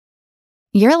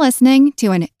You're listening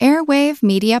to an Airwave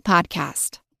Media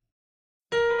Podcast.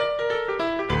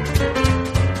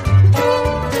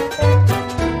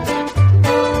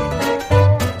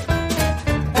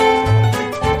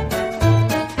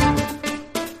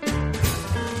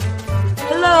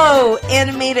 Hello,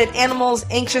 animated animals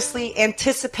anxiously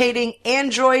anticipating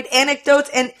Android anecdotes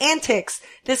and antics.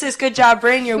 This is Good Job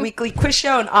Brain, your weekly quiz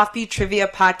show and offbeat trivia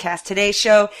podcast. Today's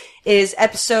show is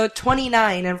episode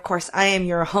 29, and of course, I am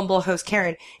your humble host,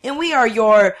 Karen, and we are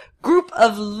your group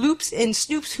of loops and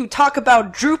snoops who talk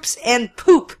about droops and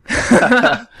poop.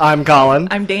 I'm Colin.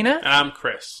 I'm Dana. And I'm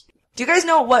Chris. Do you guys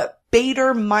know what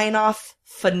Bader-Meinhof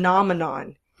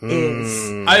phenomenon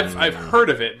is? I've heard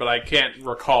of it, but I can't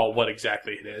recall what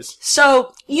exactly it is.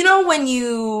 So, you know when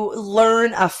you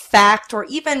learn a fact, or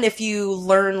even if you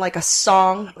learn like a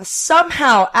song,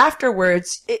 somehow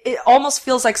afterwards, it almost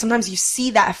feels like sometimes you see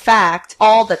that fact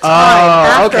all the time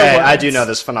afterwards. Okay, I do know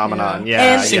this phenomenon.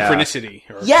 Yeah, And- Synchronicity.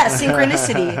 Yeah,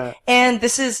 synchronicity. And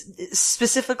this is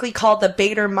specifically called the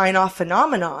Bader-Meinhof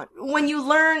phenomenon. When you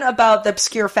learn about the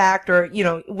obscure fact, or, you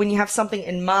know, when you have something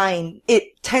in mind, it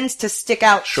tends to stick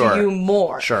out Sure. to you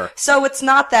more. Sure. So it's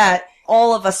not that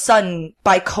all of a sudden,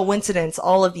 by coincidence,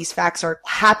 all of these facts are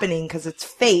happening because it's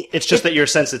fate. It's just that your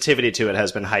sensitivity to it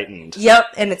has been heightened. Yep,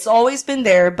 and it's always been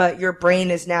there, but your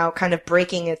brain is now kind of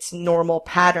breaking its normal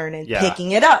pattern and Yeah.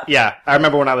 picking it up. Yeah, I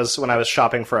remember when I was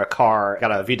shopping for a car,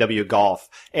 got a VW Golf,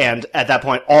 and at that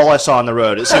point, all I saw on the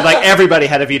road, it seemed like everybody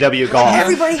had a VW Golf.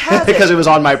 Everybody has because it. it was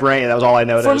on my brain. That was all I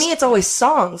noticed. For me, it's always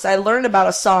songs. I learned about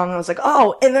a song, I was like,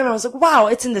 oh, and then I was like, wow,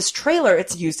 it's in this trailer,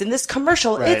 it's used in this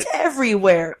commercial, Right. it's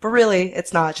everywhere. But really,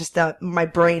 it's not, just that my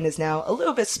brain is now a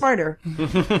little bit smarter.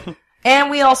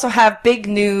 And we also have big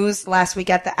news last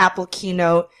week at the Apple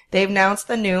keynote. They've announced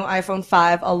the new iPhone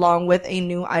 5 along with a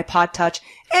new iPod Touch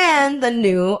and the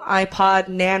new iPod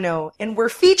Nano. And we're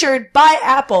featured by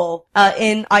Apple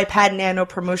in iPad Nano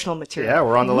promotional material. Yeah,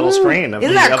 we're on the little screen of,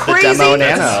 Isn't the, that of the crazy? demo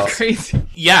That's Nano. Crazy.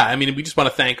 Yeah, I mean, we just want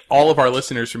to thank all of our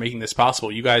listeners for making this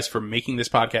possible. You guys for making this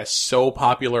podcast so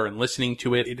popular and listening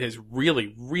to it. It has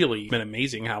really, really been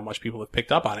amazing how much people have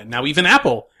picked up on it. Now even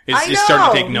Apple is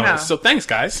starting to take notice. Yeah. So thanks,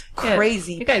 guys.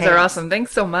 Crazy. You guys pants. are awesome.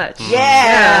 Thanks so much.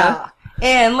 Yeah.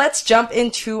 And let's jump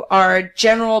into our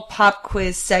general pop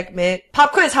quiz segment.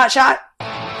 Pop quiz, hotshot.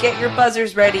 Get your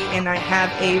buzzers ready, and I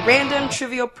have a random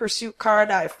Trivial Pursuit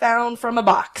card I found from a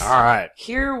box. All right.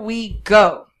 Here we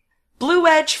go. Blue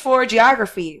Edge for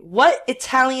geography. What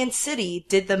Italian city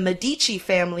did the Medici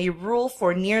family rule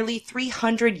for nearly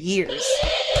 300 years?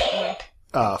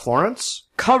 Florence?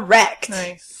 Correct.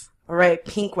 Nice. All right,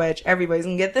 Pink Wedge. Everybody's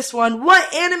gonna get this one.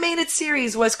 What animated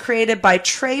series was created by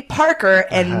Trey Parker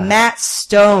and Matt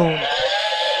Stone?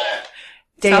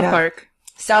 Dana. South Park.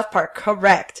 South Park,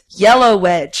 correct. Yellow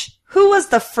Wedge. Who was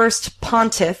the first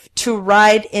pontiff to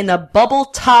ride in a bubble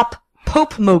top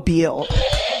Pope-mobile?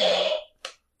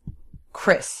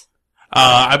 Chris.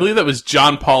 I believe that was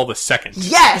John Paul II.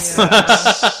 Yes!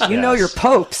 You know your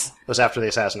popes. It was after the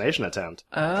assassination attempt.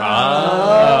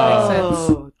 Makes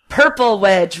sense. Purple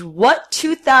Wedge. What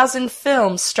 2000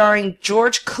 film starring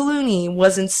George Clooney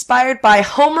was inspired by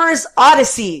Homer's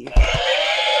Odyssey?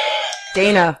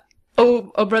 Dana.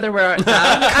 Oh, brother, where art thou?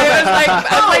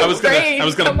 I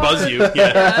was gonna buzz you.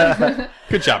 Yeah.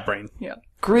 Good job, brain. Yeah.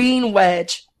 Green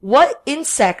Wedge. What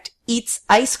insect eats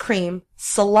ice cream,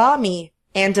 salami,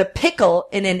 and a pickle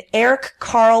in an Eric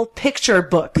Carle picture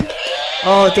book?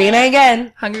 Oh, Dana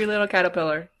again. Hungry little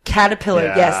caterpillar. Caterpillar,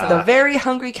 Yeah. yes. The very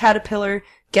hungry caterpillar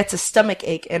gets a stomach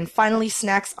ache and finally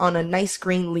snacks on a nice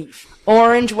green leaf.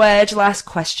 Orange Wedge, last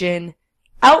question.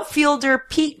 Outfielder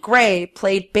Pete Gray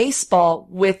played baseball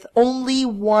with only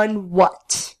one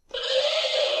what?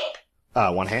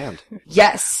 One hand.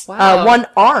 Yes. Wow. One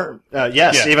arm.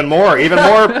 Yes, Yeah. even more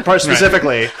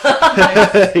specifically.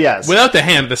 Yes. Without the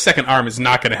hand, the second arm is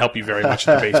not going to help you very much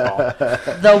in the baseball.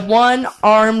 The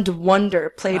one-armed wonder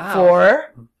played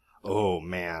for Oh,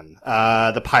 man.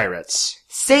 The Pirates.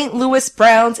 St. Louis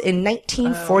Browns in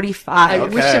 1945. I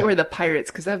Okay. wish it were the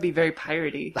Pirates, because that would be very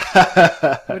piratey.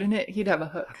 Wouldn't it? He'd have a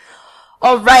hook.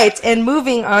 All right, and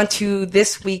moving on to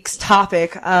this week's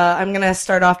topic, I'm gonna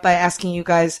start off by asking you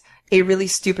guys a really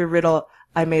stupid riddle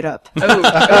I made up. Oh,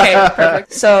 okay,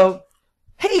 perfect. So,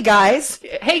 hey guys,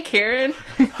 Hey, Karen.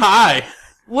 Hi.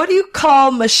 what do you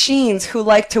call machines who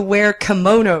like to wear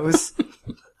kimonos?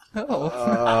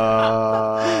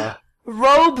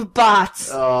 Robe bots.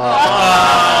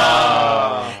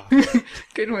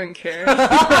 Good one,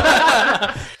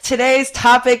 Karen. Today's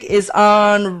topic is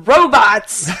on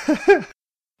robots.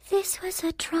 This was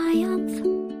a triumph.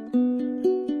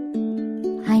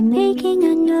 I'm making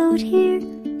a note here,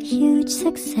 huge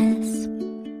success.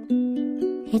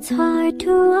 It's hard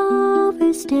to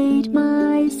overstate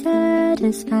my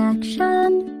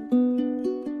satisfaction.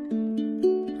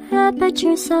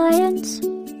 Aperture science.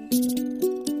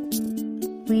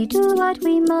 We do what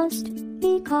we must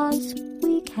because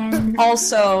we can.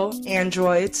 Also,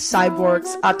 androids,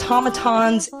 cyborgs,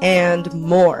 automatons, and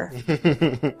more.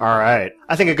 All right.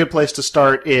 I think a good place to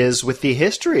start is with the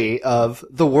history of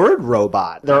the word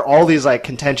robot. There are all these like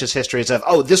contentious histories of,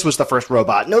 oh, this was the first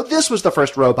robot. No, this was the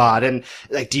first robot. And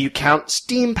like, do you count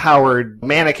steam-powered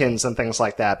mannequins and things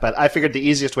like that? But I figured the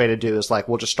easiest way to do is like,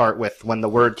 we'll just start with when the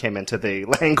word came into the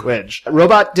language.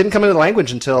 Robot didn't come into the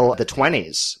language until the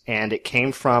 20s, and it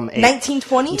came from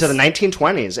 1920s? Into the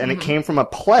 1920s, and it came from a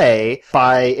play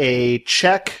by a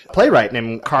Czech playwright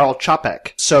named Karl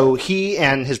Čapek. So he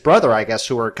and his brother, I guess,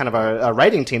 who were kind of a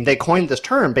writing team, they coined this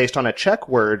term based on a Czech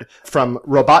word from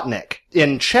robotnik.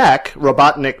 In Czech,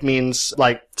 robotnik means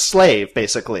like slave,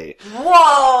 basically.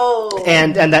 Whoa!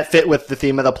 And that fit with the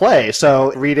theme of the play.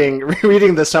 So reading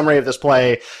the summary of this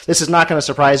play, this is not going to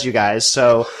surprise you guys.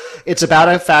 So it's about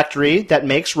a factory that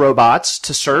makes robots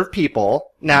to serve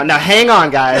people. Now hang on,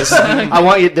 guys.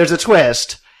 There's a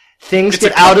twist. Things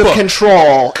get out of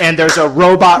control, and there's a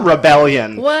robot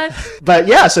rebellion. What? But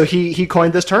yeah, so he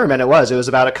coined this term, and it was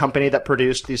about a company that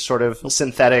produced these sort of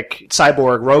synthetic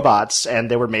cyborg robots, and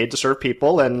they were made to serve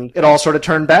people, and it all sort of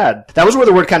turned bad. That was where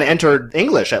the word kind of entered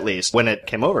English, at least, when it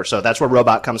came over. So that's where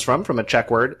robot comes from a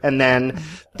Czech word. And then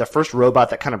the first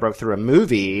robot that kind of broke through a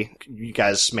movie, you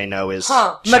guys may know, is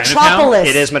Metropolis.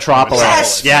 It is Metropolis.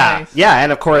 Yes! Yeah. Nice. Yeah,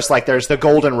 and of course, like, there's the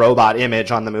golden robot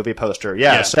image on the movie poster.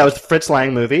 Yeah. So that was the Fritz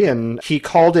Lang movie, and he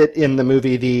called it in the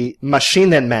movie the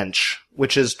Maschinenmensch,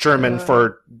 which is German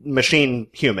for machine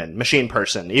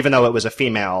person, even though it was a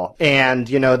female. And,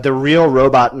 the real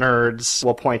robot nerds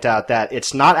will point out that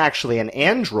it's not actually an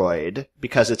android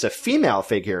because it's a female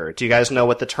figure. Do you guys know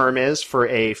what the term is for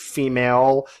a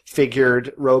female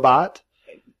figured robot?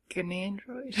 An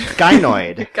android?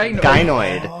 Gynoid.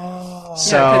 Gynoid.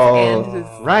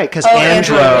 Because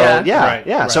Android, andro, yeah.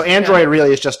 yeah. So android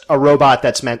really is just a robot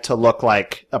that's meant to look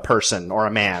like a person or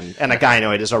a man, and a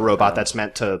gynoid is a robot that's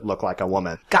meant to look like a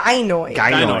woman.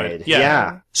 Gynoid.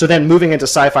 Yeah. So then moving into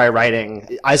sci-fi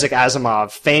writing, Isaac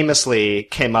Asimov famously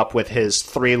came up with his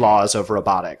 3 laws of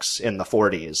robotics in the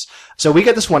 40s. So we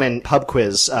get this one in Pub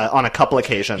Quiz on a couple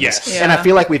occasions. Yes. Yeah. And I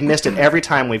feel like we've missed it every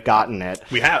time we've gotten it.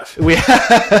 We have.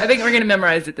 I think we're going to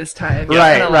memorize it this time.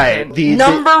 Right.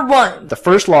 Number 1. The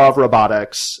first law of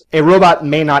robotics, a robot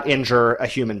may not injure a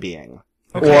human being.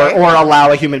 Okay. Or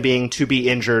allow a human being to be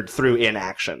injured through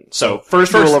inaction. So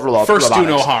first rule of robotics. First, do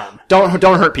no harm. Don't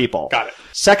hurt people. Got it.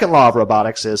 Second law of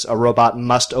robotics is a robot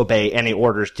must obey any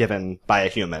orders given by a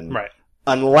human. Right.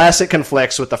 Unless it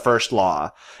conflicts with the first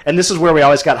law. And this is where we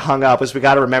always got hung up, is we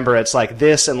gotta remember it's like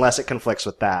this unless it conflicts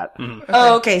with that. Mm-hmm.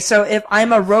 Okay, so if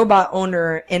I'm a robot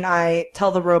owner and I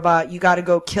tell the robot, you gotta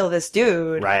go kill this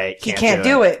dude. Right. He can't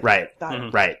do it. Right. Got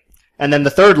it. Right. And then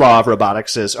the third law of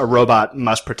robotics is a robot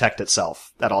must protect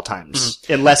itself at all times.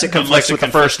 Unless it conflicts with the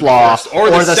first law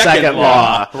or the second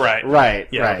law. Right.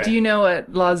 Yeah, Right. okay. Do you know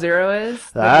what Law 0 is?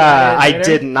 I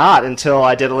did not until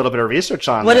I did a little bit of research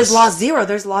on What this. is Law 0?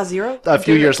 There's Law 0? A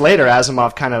few years later,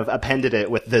 Asimov kind of appended it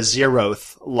with the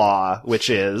 0th law, which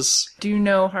is... Do you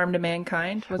know harm to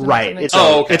mankind? Wasn't that Right.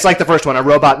 something- It's like the first one. A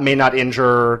robot may not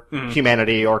injure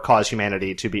humanity or cause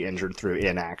humanity to be injured through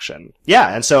inaction.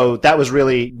 Yeah, and so that was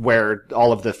really where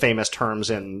all of the famous terms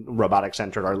in robotics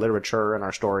entered our literature and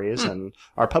our stories and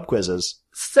our pub quizzes.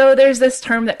 So there's this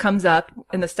term that comes up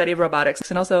in the study of robotics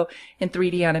and also in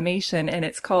 3D animation, and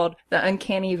it's called the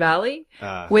uncanny valley,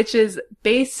 which is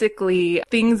basically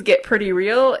things get pretty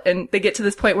real and they get to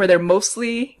this point where they're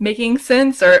mostly making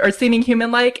sense or seeming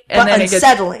human-like, and But then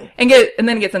unsettling. and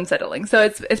then it gets unsettling. So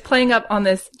it's playing up on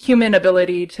this human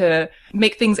ability to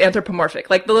make things anthropomorphic.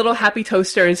 Like the little happy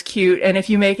toaster is cute, and if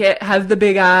you make it have the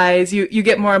big eyes, you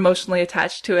get more emotionally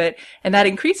attached to it, and that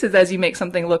increases as you make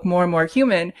something look more and more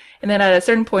human. And then at a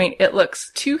certain point, it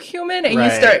looks too human, and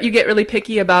Right. you get really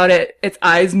picky about it. Its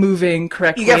eyes moving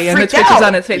correctly, You get and the freaked twitches out.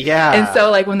 on its face. Yeah. And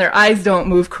so, like when their eyes don't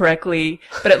move correctly,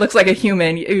 but it looks like a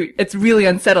human, it's really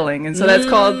unsettling. And so that's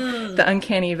called the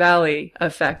uncanny valley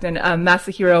effect. And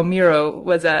Masahiro Miro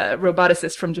was a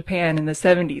roboticist from Japan in the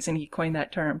 70s, and he coined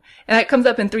that term. And that comes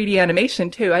up in 3D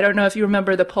animation too. I don't know if you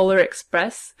remember the Polar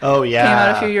Express. Oh, yeah. Came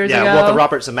out a few years ago. Yeah, well, the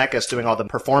Robert Zemeckis doing all the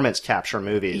performance capture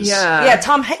movies. Yeah,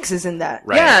 Tom Hanks is in that.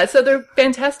 Right. Yeah, so they're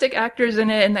fantastic actors in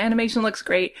it, and the animation looks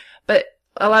great. But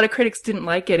a lot of critics didn't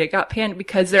like it. It got panned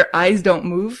because their eyes don't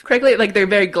move correctly. Like, they're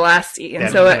very glassy. And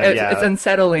so it's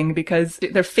unsettling because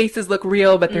their faces look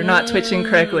real, but they're not twitching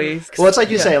correctly. Well, it's like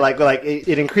you say, like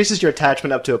it increases your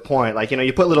attachment up to a point. Like,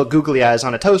 you put little googly eyes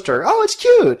on a toaster. Oh, it's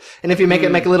cute. And if you make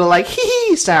it make a little, like,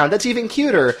 hee-hee sound, that's even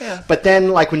cuter. Yeah. But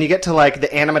then, like, when you get to, like, the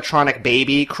animatronic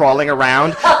baby crawling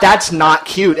around, that's not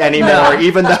cute anymore,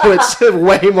 even though it's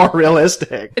way more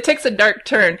realistic. It takes a dark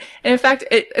turn. And in fact,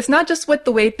 it's not just with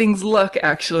the way things look,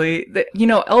 actually.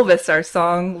 Elvis, our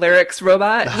song lyrics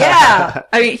robot? Yeah!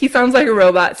 I mean, he sounds like a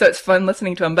robot, so it's fun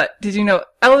listening to him. But did you know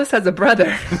Elvis has a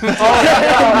brother?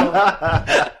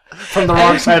 From the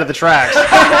wrong side of the tracks.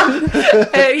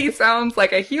 And he sounds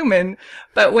like a human,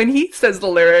 but when he says the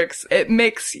lyrics, it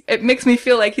makes me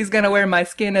feel like he's gonna wear my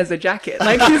skin as a jacket.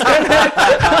 Like he's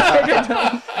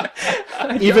gonna...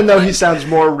 Even though he sounds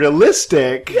more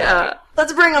realistic. Yeah.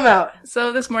 Let's bring him out.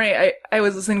 So this morning, I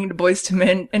was listening to Boyz II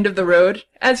Men, End of the Road,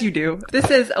 as you do.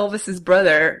 This is Elvis's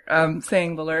brother,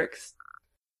 saying the lyrics.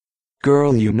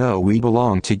 Girl, we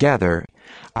belong together.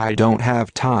 I don't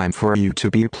have time for you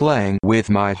to be playing with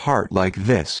my heart like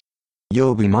this.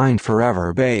 You'll be mine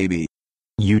forever, baby.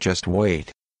 You just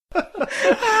wait. You'll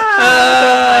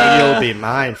be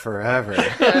mine forever.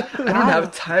 I don't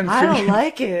have time for you. I don't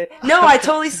like it. No, I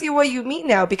totally see what you mean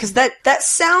now, because that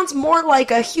sounds more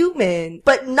like a human,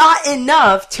 but not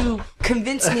enough to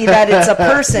convince me that it's a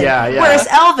person. Yeah. Whereas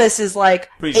Elvis is like,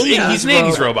 he's an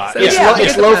 80s robot. So,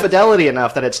 It's low fidelity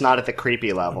enough that it's not at the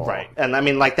creepy level. Right. And I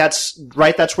mean, like, that's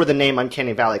where the name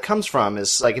Uncanny Valley comes from,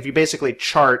 is like, if you basically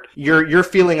chart your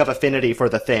feeling of affinity for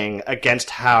the thing against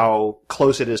how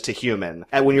close it is to human.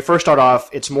 And when you first start off,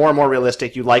 it's more and more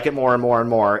realistic, you like it more and more and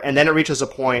more, and then it reaches a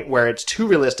point where it's too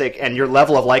realistic and your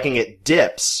level of liking it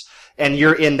dips, and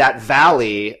you're in that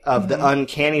valley of the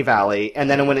uncanny valley, and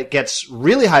then when it gets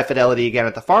really high fidelity again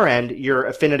at the far end, your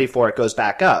affinity for it goes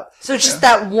back up. So it's just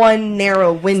that one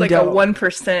narrow window. It's like a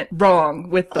 1% wrong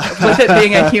with it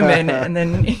being a human. And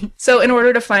then, so in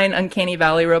order to find Uncanny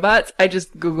Valley robots, I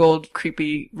just Googled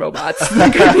creepy robots.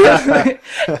 And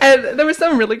there were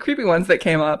some really creepy ones that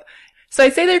came up. So I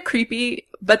say they're creepy,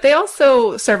 but they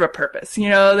also serve a purpose.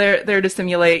 They're to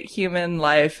simulate human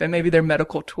life, and maybe they're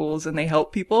medical tools and they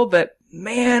help people, but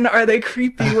man, are they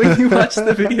creepy when you watch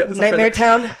the videos. Nightmare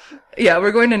Town? Yeah,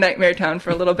 we're going to Nightmare Town for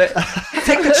a little bit.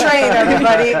 Take the train,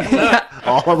 everybody.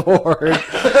 All aboard.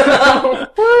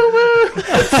 Woo,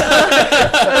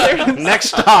 woo. Next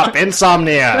stop,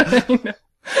 Insomnia.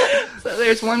 So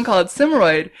there's one called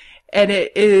Simroid, and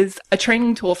it is a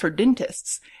training tool for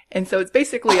dentists. And so it's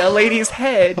basically a lady's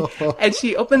head, and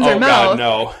she opens her mouth, God,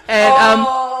 no. And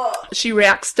she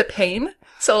reacts to pain.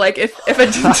 So, like, if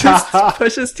a dentist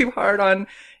pushes too hard on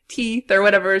teeth or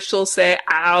whatever, she'll say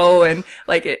 "ow," and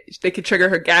like they could trigger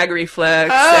her gag reflex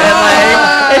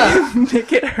and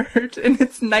make it hurt, and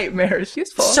it's nightmarish.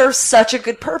 Useful. Serves such a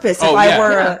good purpose. If I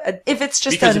were if it's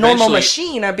just a normal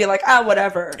machine, I'd be like,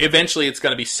 whatever. Eventually, it's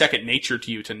going to be second nature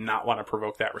to you to not want to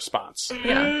provoke that response.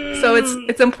 Yeah. So it's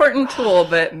an important tool,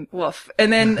 but woof.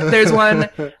 And then there's one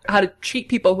how to treat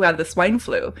people who have the swine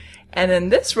flu, and then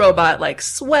this robot like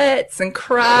sweats and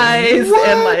cries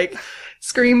and like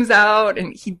screams out,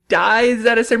 and he dies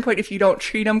at a certain point if you don't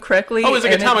treat him correctly. Oh, it's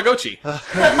like a Tamagotchi.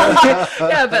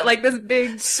 Yeah, but like this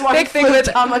big thing with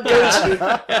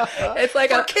Tamagotchi. It's like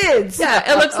for kids.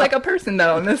 Yeah, it looks like a person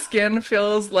though, and the skin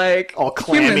feels like all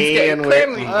clammy and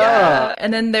clammy. Yeah.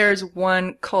 And then there's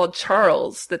one called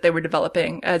Charles that they were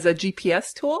developing as a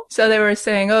GPS tool. So they were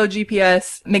saying,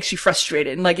 GPS makes you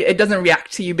frustrated, and like it doesn't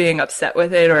react to you being upset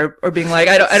with it or being like,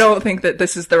 I don't think that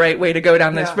this is the right way to go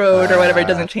down this road or whatever. It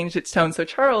doesn't change its tone. So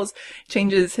Charles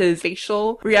changes his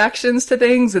facial reactions to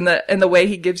things and the way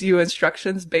he gives you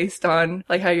instructions based on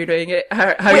like how you're doing it,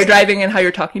 how you're driving and how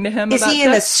you're talking to him. Is he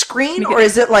in a screen or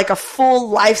is it like a full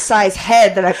life-size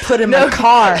head that I put in my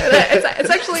car? It's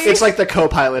actually... It's like the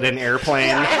co-pilot in Airplane.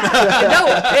 No,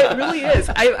 it really is.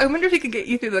 I wonder if he could get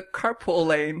you through the carpool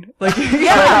lane. Like,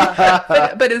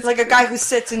 but it's like a guy who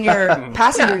sits in your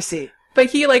passenger seat. But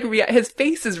he his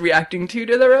face is reacting to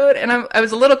the road, and I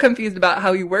was a little confused about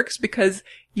how he works because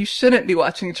you shouldn't be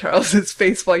watching Charles's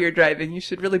face while you're driving. You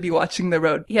should really be watching the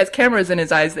road. He has cameras in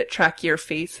his eyes that track your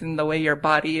face and the way your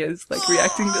body is like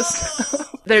reacting to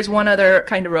stuff. There's one other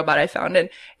kind of robot I found, and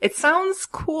it sounds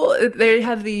cool. They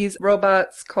have these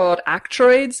robots called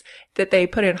Actroids that they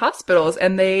put in hospitals,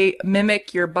 and they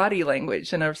mimic your body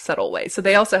language in a subtle way. So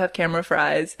they also have camera for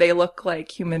eyes. They look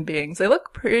like human beings. They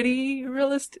look pretty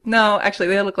realistic. No, actually,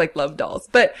 they look like love dolls,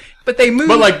 but they move.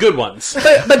 But like good ones.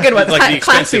 But good ones. Like the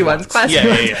classy ones. Classy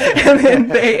ones. Yeah. And then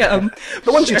they,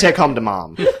 the ones you take home to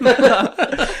mom.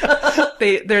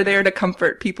 They're there to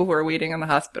comfort people who are waiting in the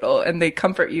hospital, and they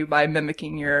comfort you by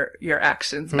mimicking your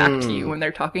actions back to you when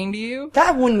they're talking to you.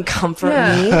 That wouldn't comfort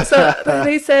me. So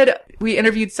they said we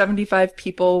interviewed 75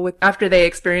 people after they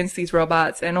experienced these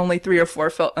robots, and only 3 or 4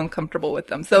 felt uncomfortable with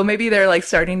them. So maybe they're like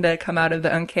starting to come out of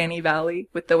the uncanny valley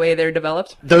with the way they're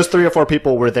developed. Those 3 or 4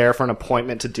 people were there for an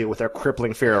appointment to deal with their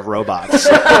crippling fear of robots.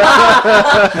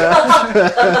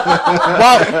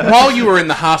 While you were in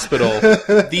the hospital,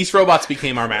 these robots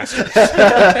became our masters.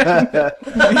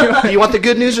 You want the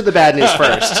good news or the bad news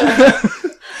first?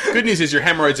 Good news is your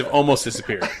hemorrhoids have almost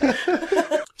disappeared.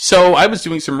 So I was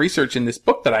doing some research in this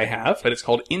book that I have, but it's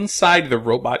called Inside the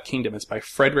Robot Kingdom. It's by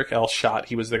Frederick L. Schott.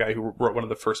 He was the guy who wrote one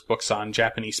of the first books on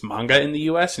Japanese manga in the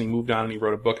U.S., and he moved on and he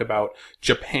wrote a book about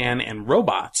Japan and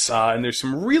robots. And there's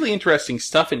some really interesting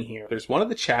stuff in here. There's one of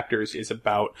the chapters is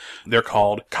about, they're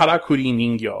called karakuri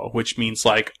ningyo, which means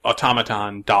like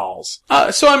automaton dolls.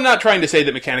 So I'm not trying to say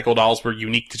that mechanical dolls were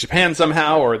unique to Japan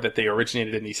somehow, or that they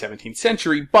originated in the 17th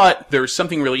century, but there's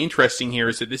something really interesting here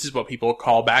is that this is what people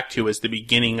call back to as the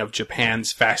beginning of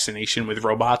Japan's fascination with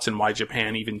robots, and why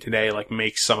Japan even today like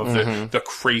makes some of the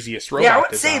craziest robot Yeah, I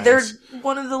would designs. say they're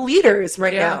one of the leaders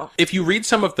right now. If you read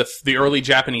some of the early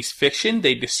Japanese fiction,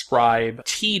 they describe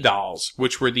tea dolls,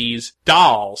 which were these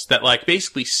dolls that like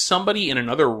basically somebody in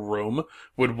another room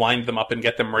would wind them up and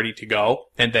get them ready to go,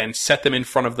 and then set them in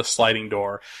front of the sliding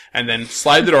door, and then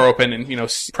slide the door open and,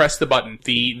 press the button.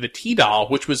 The tea doll,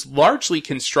 which was largely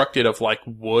constructed of like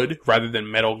wood rather than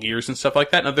metal gears and stuff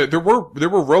like that. Now there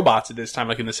were robots at this time,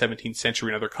 like in the 17th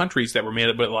century in other countries, that were made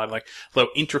of a lot of like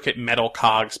little intricate metal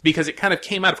cogs, because it kind of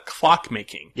came out of clock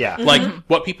making. Yeah. Like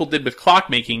what people did with clock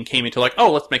making came into like,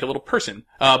 oh, let's make a little person.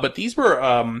 But these were,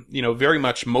 very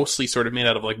much mostly sort of made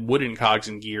out of like wooden cogs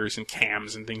and gears and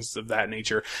cams and things of that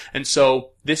nature. And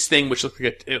so this thing, which looked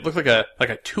like a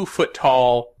 2-foot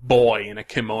tall boy in a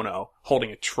kimono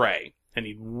holding a tray, and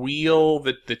he'd wheel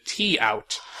the tea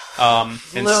out,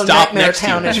 and stop next to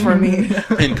townish you for me.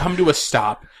 and come to a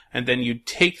stop. And then you'd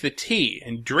take the tea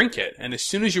and drink it. And as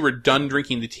soon as you were done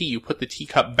drinking the tea, you put the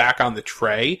teacup back on the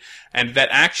tray. And that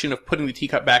action of putting the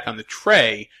teacup back on the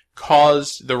tray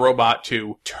caused the robot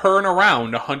to turn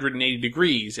around 180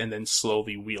 degrees and then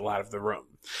slowly wheel out of the room.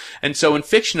 And so in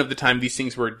fiction of the time, these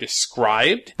things were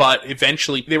described, but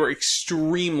eventually they were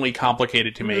extremely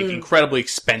complicated to make, incredibly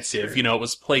expensive. It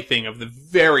was a plaything of the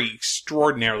very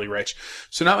extraordinarily rich.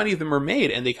 So not many of them were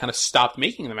made, and they kind of stopped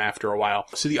making them after a while.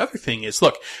 So the other thing is,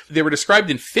 look, they were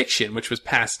described in fiction, which was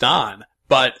passed on.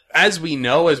 But as we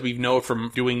know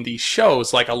from doing these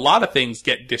shows, like a lot of things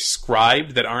get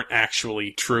described that aren't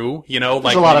actually true, like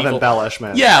there's a lot of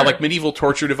embellishment. Yeah, like medieval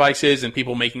torture devices and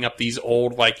people making up these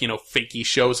old, fakey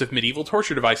shows of medieval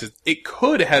torture devices. It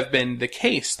could have been the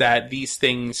case that these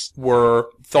things were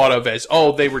thought of as,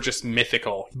 they were just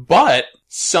mythical. But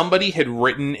somebody had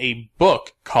written a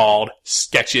book called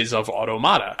Sketches of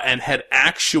Automata and had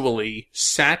actually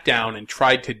sat down and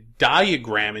tried to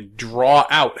diagram and draw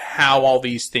out how all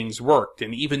these things worked.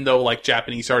 And even though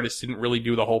Japanese artists didn't really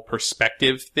do the whole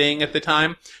perspective thing at the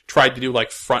time, tried to do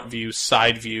front view,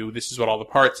 side view, this is what all the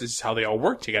parts, this is how they all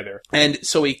work together. And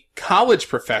so a college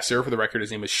professor, for the record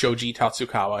his name was Shoji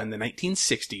Tatsukawa, in the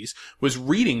 1960s, was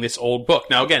reading this old book.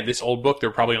 Now again, this old book, there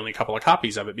were probably only a couple of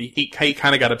copies of it, but he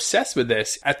kind of got obsessed with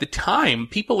this. At the time,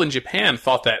 people in Japan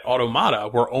thought that automata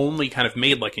were only kind of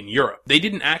made in Europe. They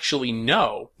didn't actually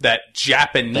know that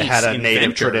Japanese They had a inventors,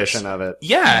 native tradition of it.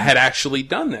 Yeah, had actually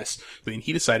done this. I mean,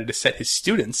 he decided to set his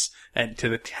students to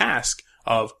the task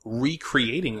of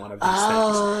recreating one of these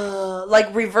things.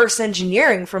 Like reverse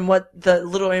engineering from what the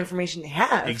little information they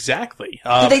have. Exactly.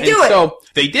 Did they do it? So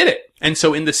they did it. And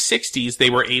so in the 60s, they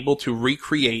were able to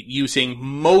recreate using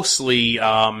mostly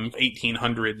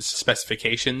 1800s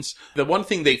specifications. The one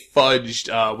thing they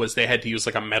fudged was they had to use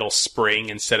a metal spring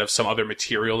instead of some other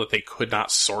material that they could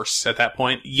not source at that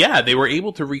point. Yeah, they were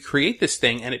able to recreate this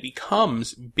thing, and it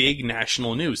becomes big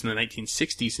national news in the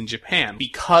 1960s in Japan.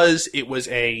 Because it was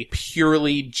a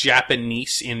purely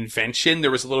Japanese invention, there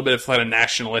was a little bit of a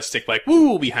nationalistic,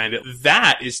 woo behind it.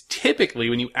 That is typically,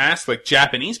 when you ask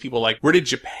Japanese people, where did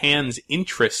Japan's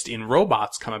interest in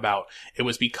robots come about? It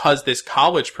was because this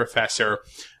college professor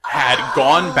had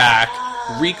gone back,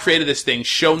 recreated this thing,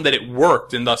 shown that it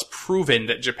worked, and thus proven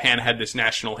that Japan had this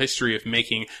national history of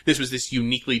making, this was this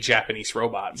uniquely Japanese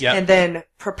robot. Yeah. And then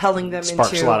propelling them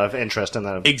Sparks into... a lot of interest in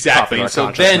the Exactly. popular And so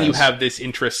consciousness. then you have this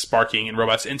interest sparking in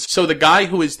robots. And so the guy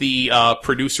who is the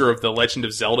producer of the Legend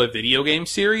of Zelda video game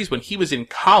series, when he was in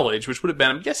college, which would have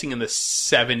been, I'm guessing, in the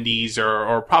 70s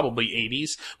or probably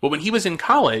 80s, but when he was in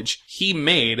college, he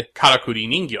made Karakuri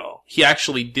Ningyo. He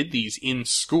actually did these in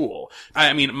school.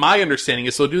 I mean, And my understanding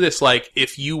is they'll do this like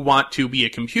if you want to be a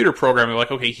computer programmer,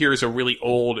 like, okay, here's a really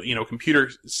old, computer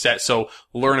set. So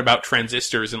learn about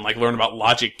transistors and like learn about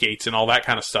logic gates and all that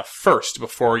kind of stuff first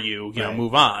before you,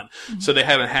 move on. Mm-hmm. So they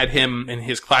haven't had him and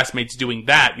his classmates doing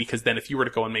that because then if you were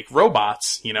to go and make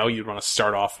robots, you'd want to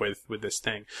start off with this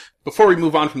thing. Before we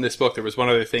move on from this book, there was one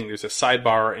other thing. There's a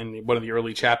sidebar in one of the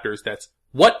early chapters that's,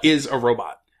 what is a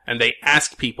robot? And they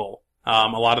ask people, a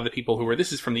lot of the people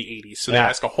this is from the 80s, so they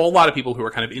ask a whole lot of people who were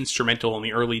kind of instrumental in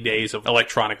the early days of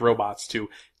electronic robots to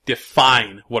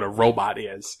define what a robot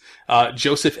is.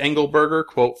 Joseph Engelberger,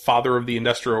 quote, father of the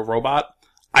industrial robot,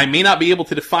 I may not be able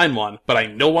to define one, but I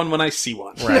know one when I see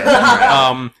one.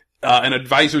 Right. An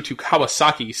advisor to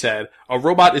Kawasaki said, a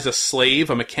robot is a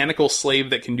slave, a mechanical slave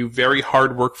that can do very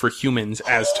hard work for humans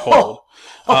as told.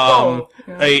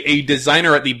 A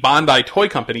designer at the Bandai Toy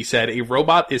Company said, a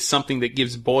robot is something that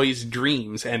gives boys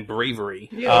dreams and bravery.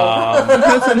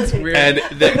 That sounds weird.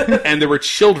 And there were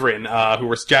children, who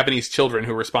were Japanese children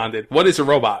who responded, what is a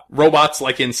robot? Robots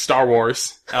like in Star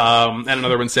Wars. And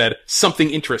another one said, something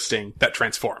interesting that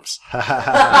transforms.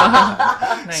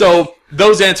 Nice. So,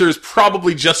 those answers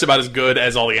probably just about as good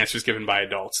as all the answers given by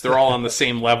adults. They're all on the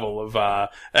same level of,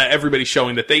 everybody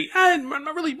showing that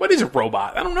not really, what is a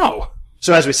robot? I don't know.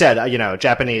 So as we said,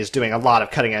 Japanese doing a lot of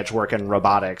cutting edge work in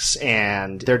robotics,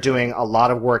 and they're doing a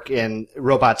lot of work in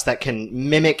robots that can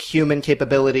mimic human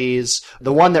capabilities.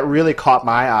 The one that really caught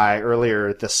my eye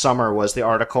earlier this summer was the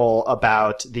article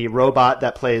about the robot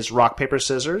that plays rock, paper,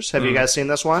 scissors. Have you guys seen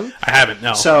this one? I haven't,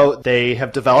 no. So they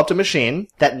have developed a machine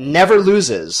that never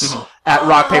loses at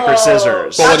rock, paper,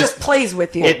 scissors. Well, it just plays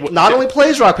with you. It not only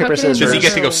plays rock, paper, scissors. Does he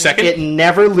get to go second? It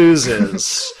never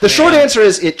loses. The short answer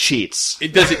is it cheats.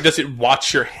 Does it watch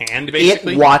your hand,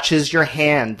 basically? It watches your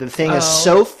hand. The thing is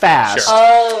so fast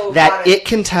Sure. that it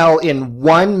can tell in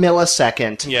 1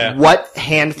 millisecond what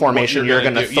hand formation you're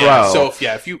going to throw.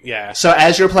 So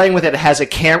as you're playing with it, it has a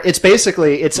camera. It's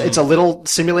basically, it's a little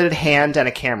simulated hand and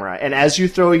a camera. And as you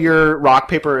throw your rock,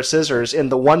 paper, or scissors, in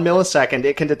the 1 millisecond,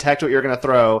 it can detect what you're going to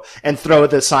throw and throw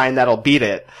the sign that'll beat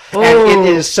it. Ooh. And it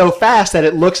is so fast that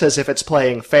it looks as if it's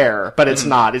playing fair, but it's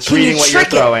not. It's reading what you're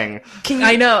throwing.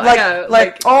 I know.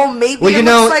 Maybe Well, it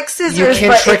looks like scissors, you can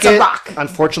but trick it's a it. rock.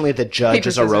 Unfortunately, the judge Paper,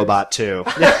 is a scissors. robot too.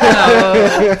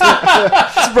 It's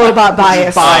robot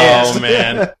bias. Oh,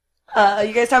 man.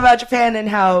 You guys talk about Japan and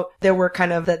how there were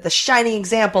kind of the shining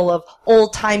example of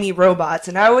old-timey robots.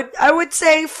 And I would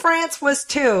say France was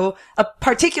too,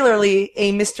 particularly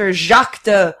a Mr. Jacques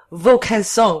de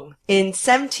Vaucanson. In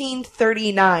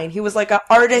 1739, he was like an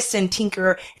artist and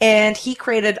tinkerer, and he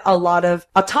created a lot of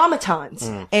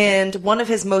automatons. And one of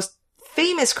his most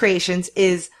famous creations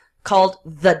is called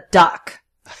the duck.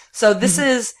 So this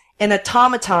is an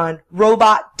automaton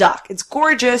robot duck. It's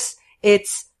gorgeous.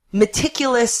 It's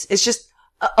meticulous. It's just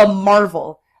a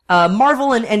marvel.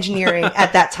 Marvel in engineering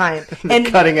at that time. The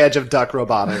cutting edge of duck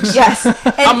robotics. Yes.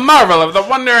 A marvel of the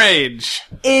Wonder Age.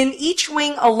 In each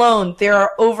wing alone, there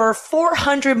are over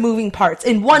 400 moving parts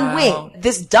in one wing.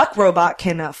 This duck robot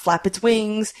can flap its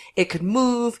wings. It could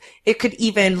move. It could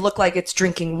even look like it's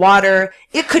drinking water.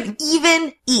 It could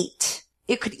even eat.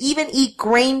 It could even eat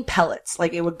grain pellets.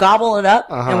 Like it would gobble it up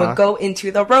and would go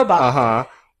into the robot.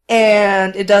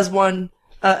 And it does one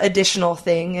additional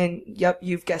thing, and yep,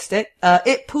 you've guessed it.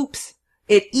 It poops.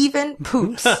 It even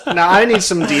poops. Now, I need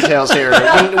some details here.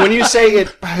 When you say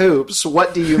it poops,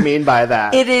 what do you mean by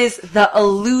that? It is the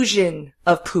illusion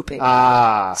of pooping.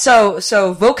 Ah. So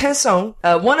Vaucanson,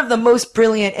 one of the most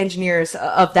brilliant engineers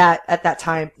of that, at that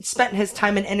time, spent his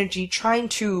time and energy trying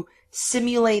to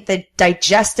simulate the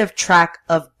digestive tract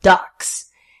of ducks.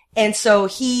 And so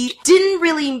he didn't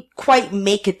really quite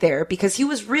make it there because he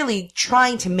was really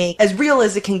trying to make as real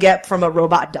as it can get from a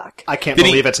robot duck. I can't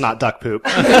believe it's not duck poop.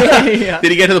 Did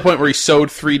he get to the point where he sewed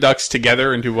 3 ducks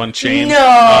together into one chain?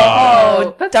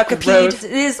 No! That's Duckapede gross.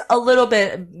 is a little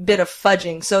bit of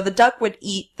fudging. So the duck would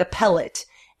eat the pellet,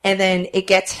 and then it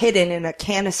gets hidden in a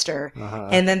canister.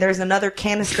 And then there's another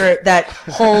canister that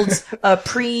holds a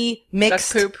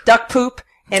pre-mixed duck poop,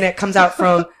 and it comes out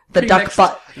from the duck Pre-mixed.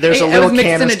 butt. There's a I little was mixed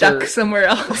canister. in a duck somewhere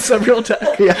else, a real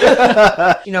duck.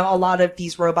 A lot of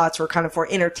these robots were kind of for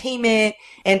entertainment,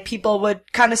 and people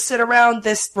would kind of sit around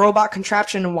this robot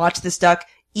contraption and watch this duck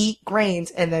eat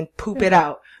grains and then poop it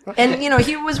out. And,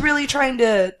 he was really trying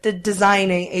to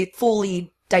design a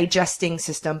fully digesting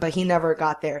system, but he never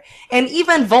got there. And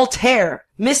even Voltaire,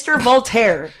 Mr.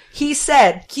 Voltaire, he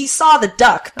said, he saw the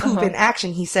duck poop in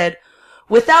action. He said,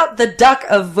 without the duck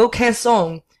of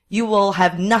Vaucanson, you will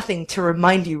have nothing to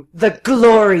remind you the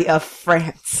glory of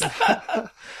France.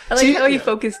 I like how he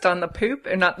focused on the poop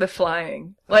and not the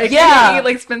flying. Like, yeah. he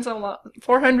like spends a lot,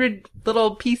 400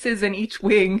 little pieces in each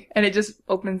wing, and it just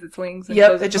opens its wings. And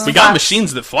Yep, it just We got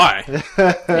machines that fly. We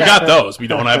got those. We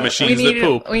don't have machines that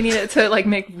poop. We need it to like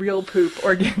make real poop,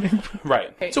 organic poop.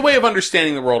 Right. It's a way of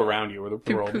understanding the world around you, or the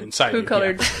world inside you.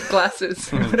 Poo-colored glasses.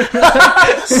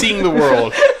 Seeing the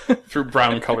world through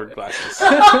brown-colored glasses.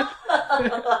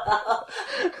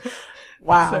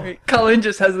 Wow. Sorry, Cullen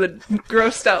just has the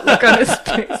grossed out look on his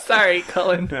face. Sorry,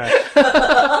 Cullen.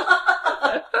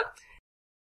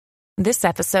 This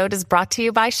episode is brought to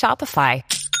you by Shopify.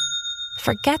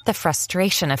 Forget the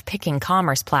frustration of picking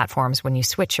commerce platforms when you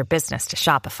switch your business to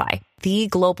Shopify, the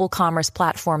global commerce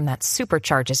platform that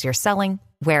supercharges your selling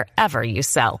wherever you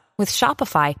sell. With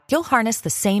Shopify, you'll harness the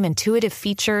same intuitive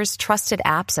features, trusted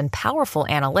apps, and powerful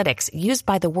analytics used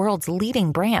by the world's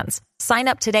leading brands. Sign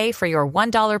up today for your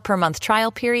 $1 per month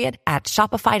trial period at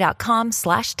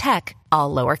shopify.com/tech,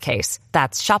 all lowercase.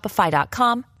 That's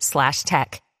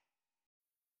shopify.com/tech.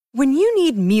 When you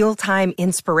need mealtime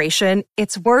inspiration,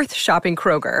 it's worth shopping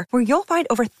Kroger, where you'll find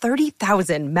over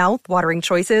 30,000 mouth-watering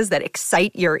choices that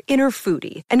excite your inner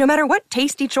foodie. And no matter what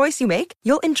tasty choice you make,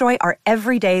 you'll enjoy our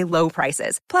everyday low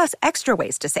prices, plus extra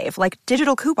ways to save, like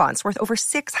digital coupons worth over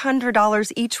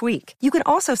 $600 each week. You can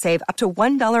also save up to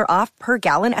 $1 off per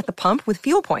gallon at the pump with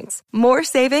fuel points. More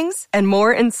savings and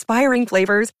more inspiring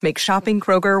flavors make shopping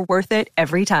Kroger worth it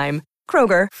every time.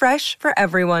 Kroger, fresh for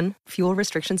everyone. Fuel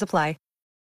restrictions apply.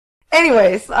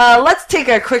 Anyways, let's take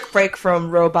a quick break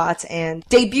from robots and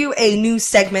debut a new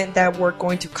segment that we're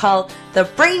going to call the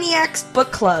Brainiacs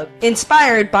Book Club,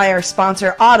 inspired by our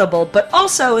sponsor Audible, but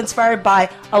also inspired by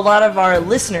a lot of our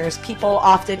listeners. People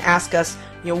often ask us,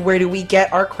 where do we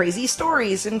get our crazy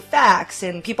stories and facts?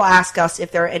 And people ask us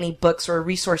if there are any books or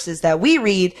resources that we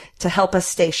read to help us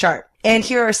stay sharp. And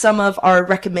here are some of our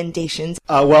recommendations.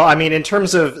 Well, I mean, in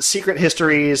terms of secret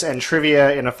histories and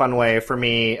trivia in a fun way, for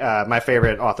me, my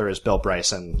favorite author is Bill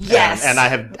Bryson. Yes. And I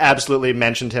have absolutely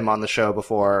mentioned him on the show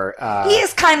before. He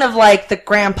is kind of like the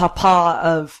grandpapa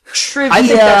of trivia. I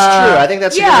think that's true. I think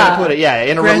that's a good way to put it. Yeah,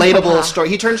 in a Grandpapa. relatable story.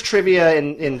 He turns trivia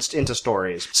into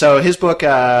stories. So his book,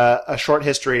 A Short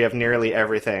History of Nearly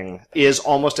Everything, is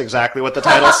almost exactly what the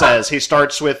title says. He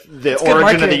starts with the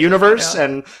origin of the universe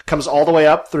and comes all the way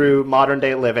up through modern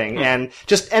day living, and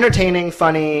just entertaining,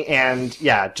 funny, and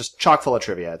just chock full of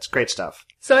trivia. It's great stuff.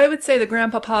 So I would say the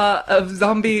grandpapa of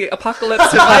zombie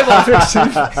apocalypse survival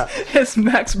version is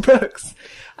Max Brooks.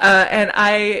 And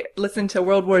I listened to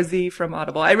World War Z from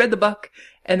Audible. I read the book,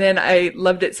 and then I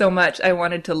loved it so much I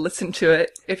wanted to listen to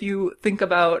it. If you think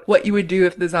about what you would do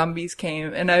if the zombies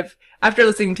came, and after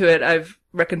listening to it, I've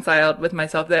reconciled with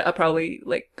myself that I'll probably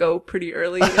go pretty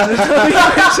early in the zombie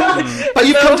version. But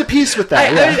you've come to peace with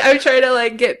that. I would try to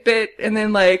get bit and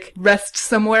then rest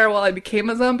somewhere while I became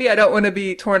a zombie. I don't want to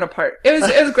be torn apart. It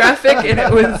was graphic and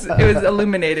it was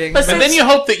illuminating. But then you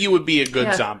hope that you would be a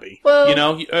good zombie. Well,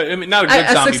 I mean, not a good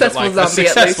zombie, but a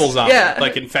successful zombie. Yeah.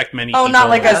 Infect many people. Oh, not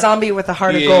like a zombie with a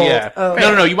heart of gold. Yeah. Oh.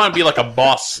 No. You want to be like a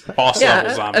boss level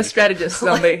zombie. A strategist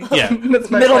zombie. Yeah. That's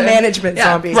my Middle plan. management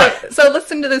zombie. Right. So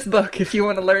listen to this book if you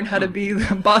want to learn how to be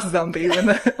the boss zombie when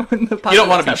the you don't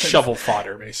want to be happens. shovel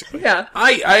fodder, basically. Yeah.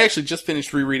 I actually just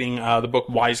finished rereading the book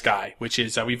Wise Guy, which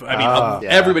is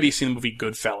everybody's seen the movie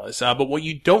Goodfellas, but what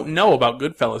you don't know about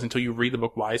Goodfellas until you read the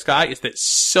book Wise Guy is that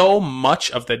so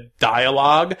much of the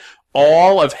dialogue,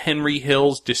 all of Henry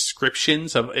Hill's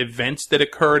descriptions of events that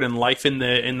occurred in life in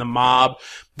the mob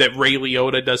that Ray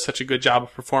Liotta does such a good job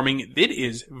of performing, it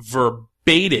is verbatim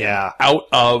out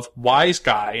of Wise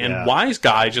Guy, and Wise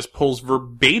Guy just pulls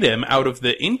verbatim out of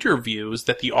the interviews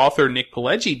that the author Nick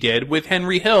Pileggi did with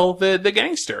Henry Hill, the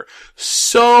gangster.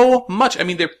 So much. I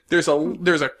mean, there's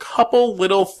a couple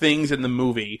little things in the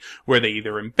movie where they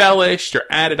either embellished or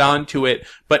added on to it,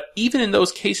 but even in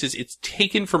those cases, it's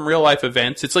taken from real life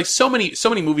events. It's like so many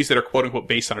movies that are quote unquote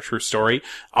based on a true story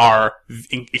are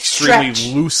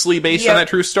extremely loosely based on that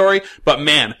true story. But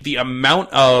man, the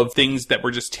amount of things that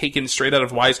were just taken straight out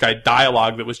of Wise Guy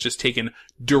dialogue that was just taken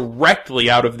directly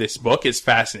out of this book is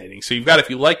fascinating. So if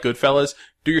you like Goodfellas,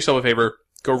 do yourself a favor,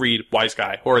 go read Wise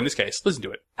Guy, or in this case, listen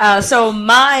to it. So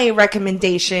my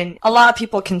recommendation, a lot of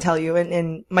people can tell you,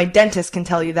 and my dentist can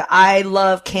tell you that I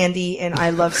love candy and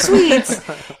I love sweets,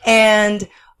 and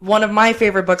one of my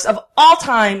favorite books of all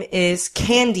time is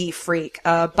Candy Freak,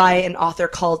 by an author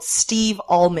called Steve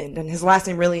Almond, and his last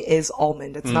name really is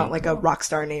Almond. It's not like a rock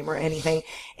star name or anything.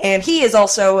 And he is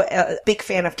also a big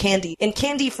fan of candy. In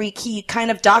Candy Freak, he kind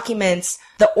of documents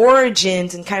the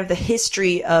origins and kind of the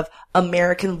history of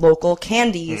American local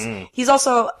candies. He's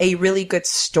also a really good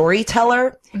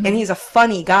storyteller, and he's a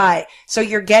funny guy. So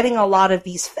you're getting a lot of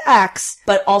these facts,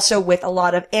 but also with a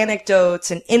lot of anecdotes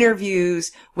and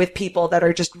interviews with people that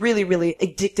are just really, really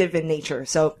addictive in nature.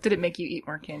 So did it make you eat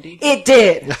more candy? It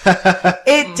did.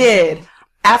 It did.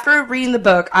 After reading the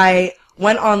book, I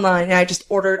went online and I just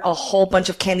ordered a whole bunch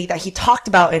of candy that he talked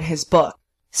about in his book.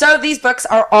 So these books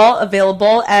are all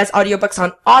available as audiobooks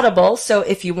on Audible. So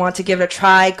if you want to give it a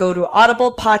try, go to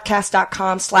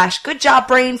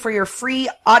audiblepodcast.com/goodjobbrain for your free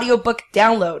audiobook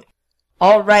download.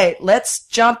 All right, let's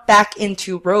jump back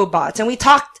into robots. And we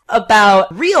talked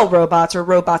about real robots or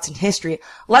robots in history.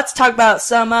 Let's talk about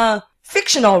some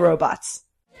fictional robots.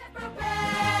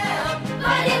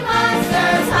 Fighting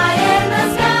monsters high in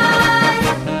the sky.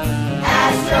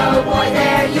 Astro Boy,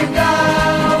 there you go.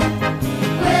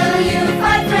 Will you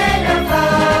fight friend or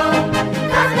foe?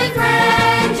 Cosmic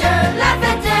Ranger, laugh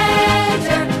at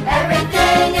danger.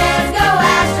 Everything is go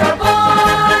Astro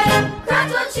Boy.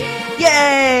 Crunch will cheer.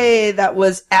 Yay! That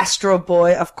was Astro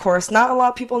Boy, of course. Not a lot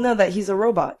of people know that he's a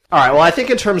robot. All right, well, I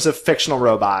think in terms of fictional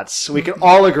robots, we can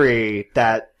all agree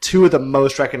that two of the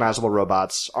most recognizable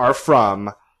robots are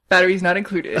from Batteries not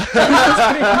included.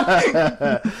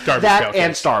 that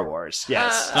and Star Wars,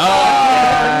 yes.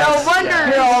 No wonder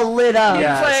you're all lit up.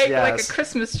 It's like a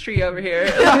Christmas tree over here.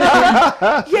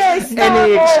 Yes,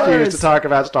 Any excuse to talk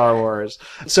about Star Wars.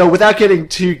 So without getting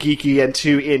too geeky and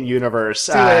too in-universe,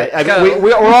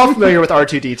 we're all familiar with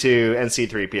R2-D2 and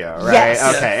C-3PO, right?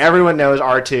 Yes. Okay, everyone knows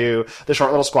R2, the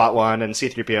short little squat one, and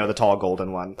C-3PO, the tall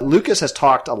golden one. Lucas has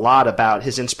talked a lot about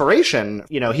his inspiration.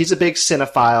 You know, he's a big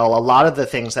cinephile. A lot of the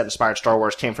things that inspired Star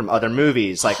Wars came from other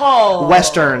movies, like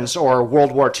Westerns or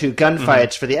World War II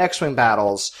gunfights for the X-Wing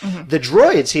battles. The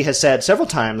droids, he has said several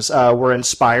times, were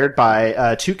inspired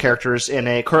by two characters in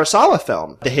a Kurosawa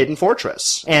film, The Hidden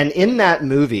Fortress. And in that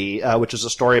movie, which is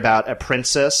a story about a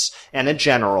princess and a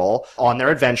general on their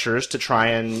adventures to try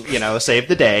and, save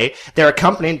the day, they're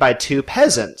accompanied by two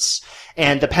peasants.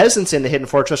 And the peasants in The Hidden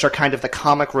Fortress are kind of the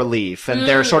comic relief, and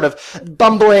they're sort of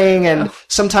bumbling and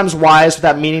sometimes wise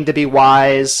without meaning to be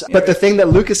wise. But the thing that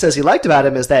Lucas says he liked about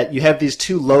him is that you have these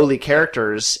two lowly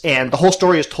characters, and the whole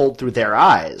story is told through their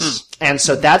eyes. And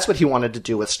so that's what he wanted to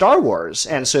do with Star Wars.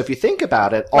 And so if you think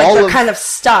about it, they're kind of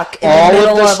stuck in the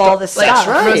middle of all this stuff.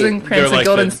 Like Rosencrantz and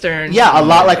Guildenstern. Yeah, a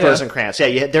lot like Rosencrantz.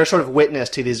 Yeah, they're sort of witness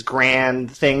to these grand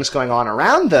things going on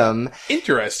around them.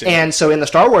 Interesting. And so in the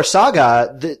Star Wars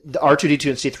saga, the R2-D2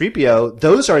 and C-3PO,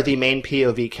 those are the main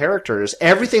POV characters.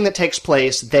 Everything that takes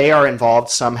place, they are involved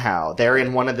somehow. They're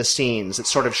in one of the scenes. It's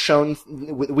sort of shown,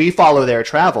 we follow their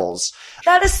travels.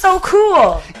 That is so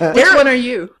cool. Which one are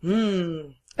you?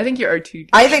 I think you're R2.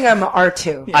 I think I'm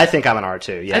R2. Yeah. I think I'm an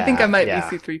R2, yeah. I think I might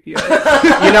be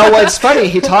C-3PO. You know what's funny?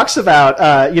 He talks about,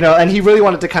 and he really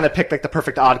wanted to kind of pick like the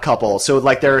perfect odd couple. So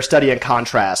like they're studying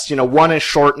contrast. One is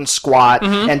short and squat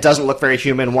and doesn't look very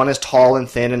human. One is tall and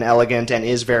thin and elegant and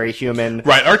is very human.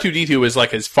 Right. R2-D2 is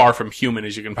like as far from human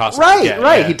as you can possibly get.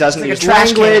 Right. Yeah. He doesn't use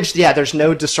language. Yeah, there's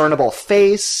no discernible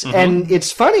face. And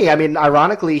it's funny. I mean,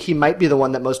 ironically, he might be the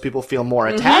one that most people feel more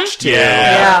attached to.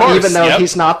 Yeah. Even though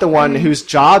he's not the one whose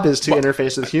job is to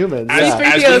interface with humans. As we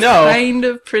know, kind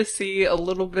of prissy, a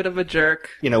little bit of a jerk.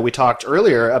 We talked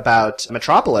earlier about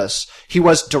Metropolis. He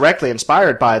was directly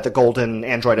inspired by the golden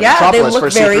android of Metropolis for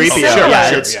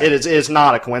C-3PO. It is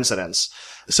not a coincidence.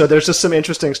 So there's just some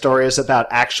interesting stories about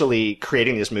actually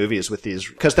creating these movies with these,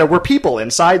 because there were people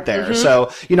inside there.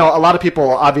 So, a lot of people,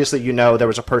 obviously, there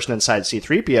was a person inside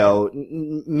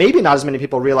C-3PO. Maybe not as many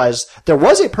people realize there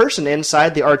was a person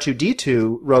inside the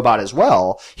R2-D2 robot as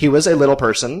well. He was a little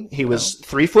person. He was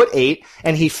 3'8",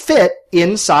 and he fit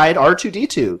inside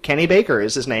R2-D2. Kenny Baker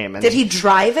is his name. And did he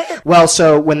drive it? Well,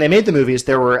 so when they made the movies,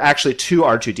 there were actually two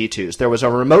R2-D2s. There was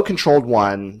a remote-controlled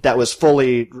one that was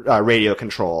fully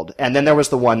radio-controlled, and then there was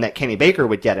the one that Kenny Baker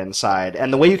would get inside.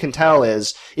 And the way you can tell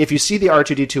is, if you see the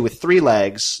R2-D2 with 3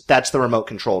 legs, that's the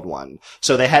remote-controlled one.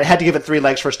 So they had to give it 3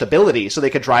 legs for stability so they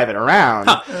could drive it around.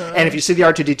 And if you see the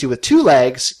R2-D2 with 2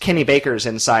 legs, Kenny Baker's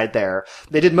inside there.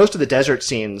 They did most of the desert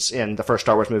scenes in the first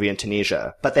Star Wars movie in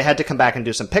Tunisia, but they had to come back and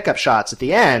do some pickup shots at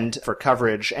the end for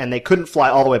coverage, and they couldn't fly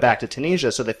all the way back to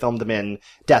Tunisia, so they filmed them in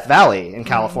Death Valley in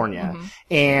California.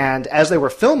 And as they were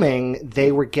filming,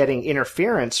 they were getting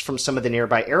interference from some of the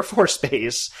nearby Air Force bases.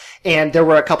 space. And there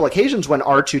were a couple occasions when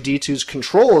R2-D2's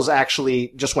controls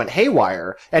actually just went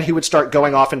haywire, and he would start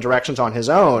going off in directions on his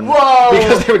own. Whoa!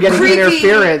 Because they were getting Creepy.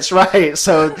 interference, right?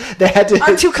 So they had to...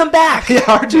 R2, come back! Yeah,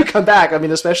 R2, come back. I mean,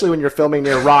 especially when you're filming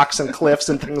near rocks and cliffs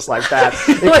and things like that.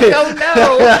 Oh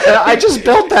no! I just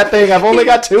built that thing. I've only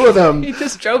got 2 of them. He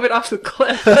just drove it off the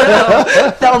cliff.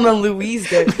 Thelma and Louise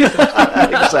did.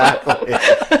 Exactly.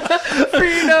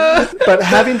 Frida. But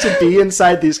having to be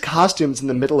inside these costumes in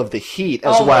the middle of the heat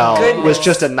as Oh my well goodness. was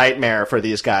just a nightmare for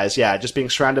these guys. Yeah, just being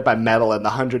surrounded by metal in the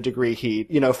 100-degree heat.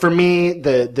 You know, for me,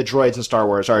 the droids in Star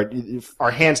Wars are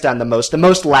hands down the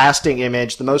most lasting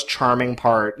image, the most charming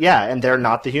part. Yeah, and they're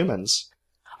not the humans.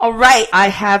 All right, I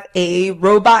have a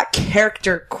robot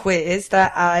character quiz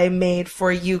that I made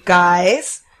for you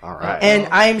guys. All right. And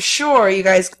I'm sure you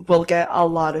guys will get a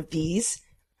lot of these.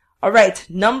 All right,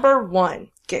 number 1.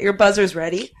 Get your buzzers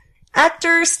ready.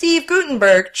 Actor Steve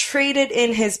Guttenberg traded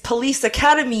in his police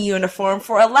academy uniform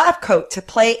for a lab coat to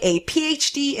play a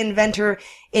PhD inventor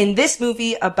in this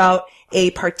movie about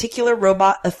a particular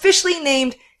robot officially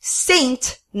named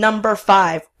Saint Number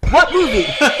 5. What movie?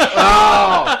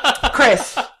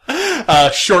 Chris.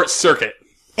 Short Circuit.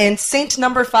 And Saint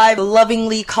Number 5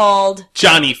 lovingly called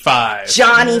Johnny 5.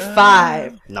 Johnny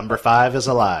 5. Number 5 is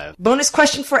alive. Bonus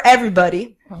question for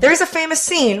everybody. There's a famous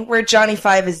scene where Johnny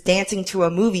 5 is dancing to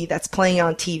a movie that's playing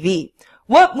on TV.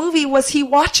 What movie was he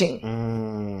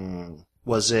watching?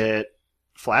 Was it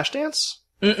Flashdance?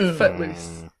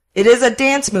 Footloose. It is a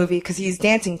dance movie because he's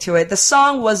dancing to it. The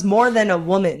song was More Than a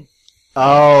Woman.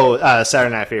 Oh,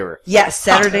 Saturday Night Fever. Yes,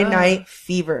 Saturday Night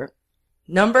Fever.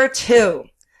 Number 2.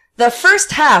 The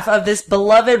first half of this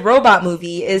beloved robot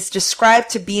movie is described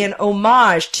to be an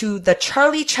homage to the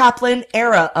Charlie Chaplin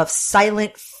era of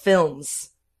silent films.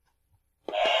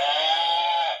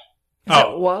 Is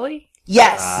it Wall-E?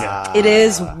 Yes, it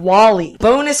is Wall-E.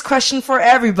 Bonus question for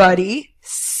everybody.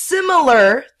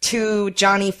 Similar to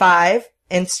Johnny 5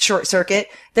 and Short Circuit,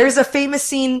 there's a famous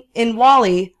scene in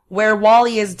Wall-E where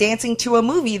Wall-E is dancing to a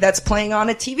movie that's playing on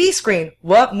a TV screen.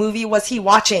 What movie was he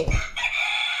watching?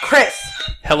 Chris.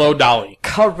 Hello, Dolly.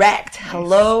 Correct.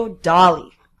 Hello,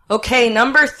 Dolly. Okay,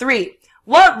 number 3.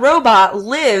 What robot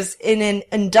lives in an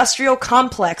industrial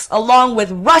complex along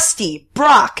with Rusty,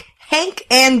 Brock, Hank,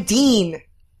 and Dean?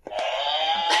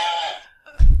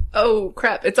 Oh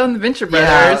crap! It's on the Venture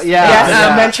Brothers.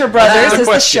 Yes, Venture Brothers is the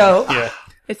question. show. Yeah.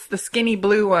 It's the skinny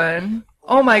blue one.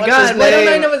 Oh my What's god! his Why don't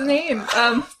I name? know his name?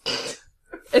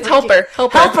 It's Helper.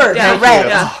 Helper, Yeah. correct.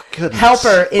 Oh, goodness.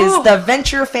 Helper is the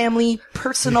Venture family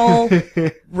personal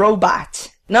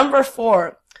robot. Number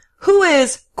 4. Who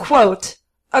is, quote,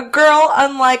 a girl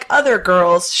unlike other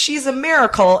girls. She's a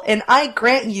miracle, and I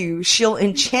grant you she'll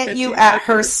enchant you at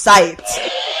her sight.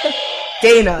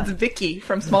 Dana. It's Vicky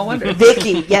from Small Wonder.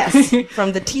 Vicky, yes.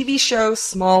 From the TV show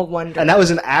Small Wonder. And that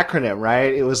was an acronym,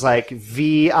 right? It was like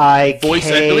VIKI. Voice,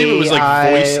 I believe it was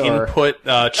like voice input.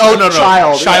 Child.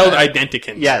 Child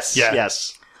identicant. Yes, Yeah.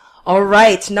 yes. All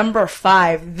right, number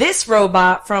 5. This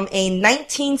robot from a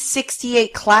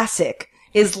 1968 classic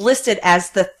is listed as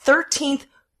the 13th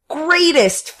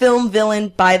greatest film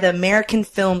villain by the American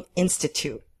Film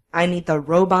Institute. I need the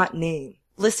robot name.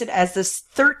 Listed as the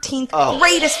 13th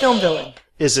greatest film villain.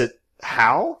 Is it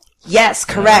Hal? Yes,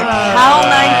 correct. HAL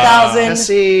 9000. Let's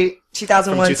see.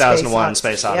 2001, From 2001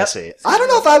 Space Yep. Odyssey. I don't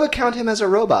know if I would count him as a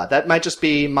robot. That might just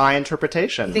be my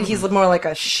interpretation. I think he's more like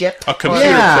a ship. A computer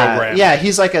program. Yeah,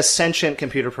 he's like a sentient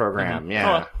computer program.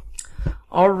 Yeah.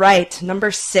 All right,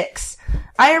 number 6.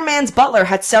 Iron Man's butler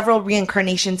had several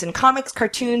reincarnations in comics,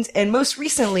 cartoons, and most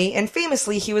recently and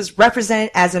famously, he was represented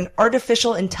as an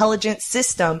artificial intelligence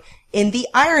system in the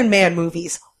Iron Man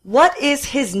movies. What is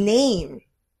his name?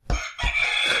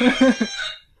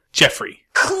 Jeffrey.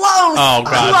 Close! Oh,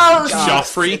 God. Close!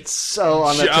 Joffrey. It's so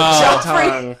on the tip of my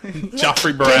tongue.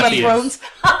 Joffrey Game of Thrones.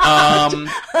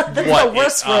 Baratheon. The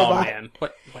worst robot. Oh, man.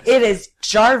 What? It is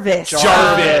Jarvis.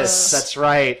 Jarvis. That's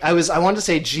right. I wanted to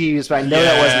say Jeeves, but I know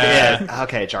that wasn't it.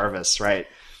 Okay, Jarvis, right.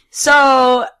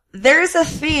 So, there's a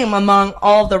theme among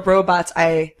all the robots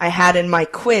I had in my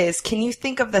quiz. Can you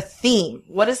think of the theme?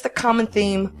 What is the common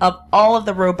theme of all of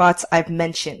the robots I've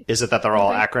mentioned? Is it that they're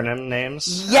all acronym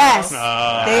names? Yes!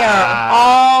 They are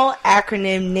all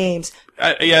acronym names.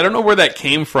 I don't know where that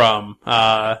came from.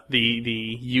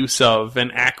 The use of an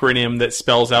acronym that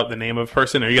spells out the name of a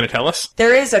person. Are you going to tell us?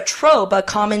 There is a trope, a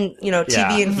common,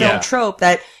 TV and film trope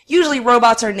that usually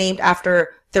robots are named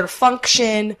after their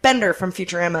function. Bender from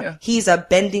Futurama. He's a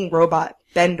bending robot.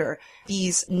 Bender.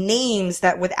 These names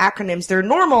that with acronyms, they're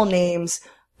normal names,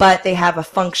 but they have a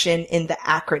function in the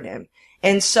acronym.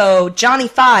 And so Johnny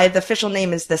 5, the official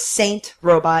name is the Saint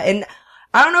robot. And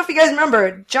I don't know if you guys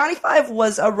remember, Johnny Five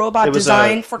was a robot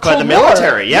designed for by Cold the War.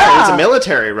 military. Yeah, it was a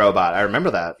military robot. I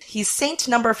remember that. He's Saint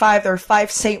number 5. There are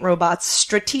 5 Saint robots.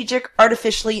 Strategic,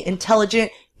 artificially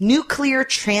intelligent, nuclear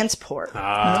transport. Do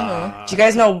you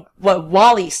guys know what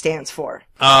WALL-E stands for?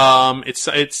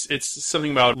 It's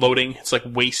something about loading. It's like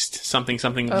waste something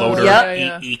loader.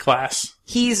 Yep. E-class.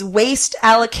 He's Waste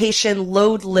Allocation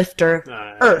Load Lifter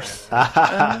Earth.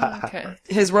 Okay.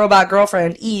 His robot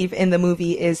girlfriend, Eve, in the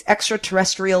movie is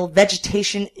Extraterrestrial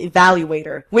Vegetation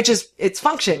Evaluator, which is its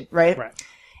function, right? Right.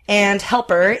 And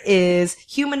Helper is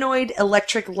Humanoid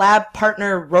Electric Lab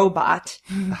Partner Robot.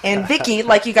 And Vicky,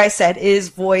 like you guys said, is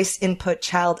Voice Input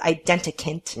Child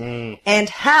Identicant. And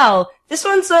Hal, this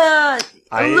one's a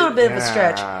little bit of a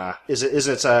stretch. Is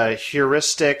it a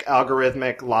heuristic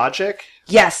algorithmic logic?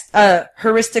 Yes, a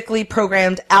heuristically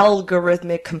programmed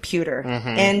algorithmic computer.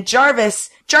 And Jarvis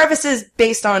is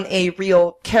based on a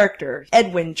real character.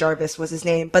 Edwin Jarvis was his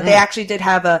name, but they actually did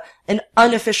have an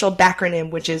unofficial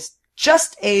backronym, which is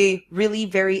just a really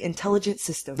very intelligent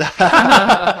system.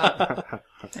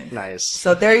 Nice.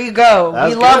 So there you go. That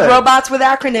was We love good. robots with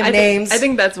acronym names. I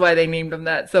think that's why they named them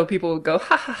that, so people would go,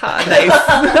 ha ha ha,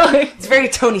 nice. It's very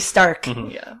Tony Stark.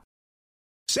 Yeah.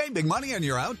 Save big money on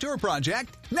your outdoor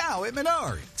project now at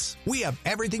Menards. We have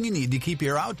everything you need to keep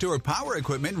your outdoor power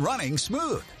equipment running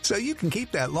smooth, so you can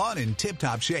keep that lawn in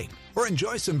tip-top shape or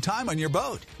enjoy some time on your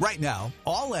boat. Right now,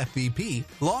 all FVP,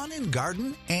 lawn and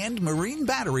garden, and marine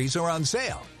batteries are on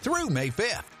sale through May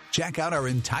 5th. Check out our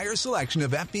entire selection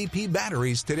of FVP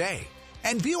batteries today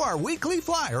and view our weekly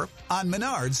flyer on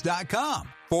Menards.com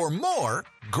for more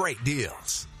great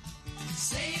deals.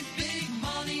 Save big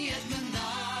money at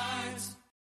Menards.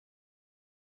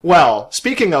 Well,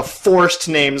 speaking of forced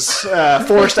names,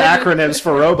 forced acronyms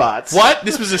for robots. What?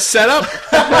 This was a setup?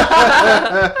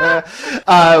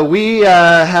 We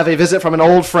have a visit from an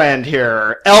old friend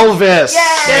here, Elvis.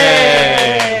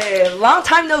 Yay! Long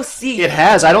time no see. It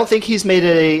has. I don't think he's made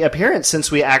an appearance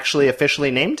since we actually officially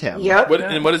named him. Yep.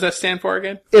 And what does that stand for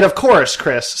again? It, of course,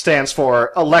 Chris, stands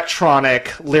for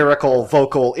Electronic Lyrical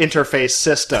Vocal Interface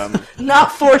System.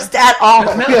 Not forced at all.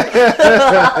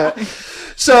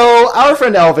 So, our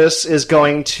friend Elvis is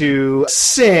going to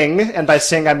sing, and by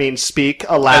sing I mean speak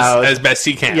aloud. As best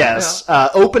he can. Yes.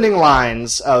 Opening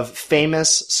lines of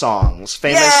famous songs.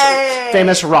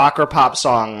 Famous rock or pop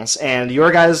songs. And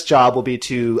your guys' job will be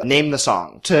to name the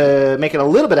song. To make it a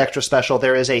little bit extra special,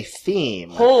 there is a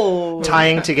theme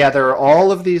tying together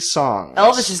all of these songs.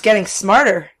 Elvis is getting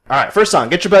smarter. Alright, first song.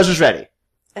 Get your buzzers ready.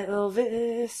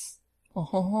 Elvis.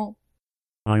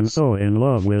 I'm so in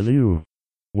love with you.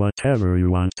 Whatever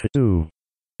you want to do,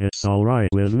 it's alright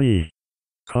with me.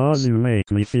 'Cause you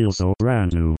make me feel so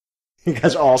brand new. You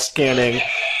guys are all scanning.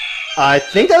 I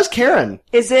think that was Karen.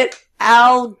 Is it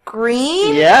Al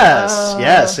Green?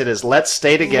 Yes, it is Let's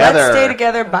Stay Together. Let's Stay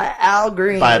Together by Al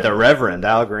Green. By the Reverend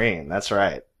Al Green. That's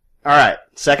right. Alright,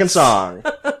 second song.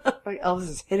 Like Elvis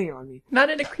is hitting on me. Not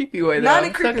in a creepy way, though. Not in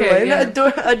a creepy way, in an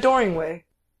adoring way.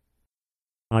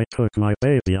 I took my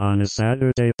baby on a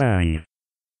Saturday bang.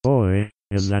 Boy,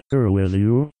 is that girl with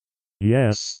you?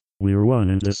 Yes, we're one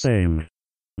and the same.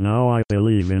 Now I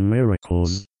believe in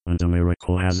miracles, and a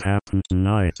miracle has happened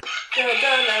tonight.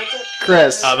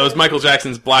 Chris. That was Michael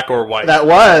Jackson's Black or White. That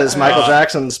was Michael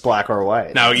Jackson's Black or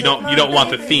White. Now you don't want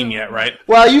the theme yet, right?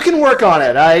 Well, you can work on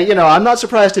it. I'm not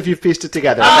surprised if you've pieced it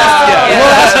together.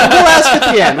 Yeah. We'll ask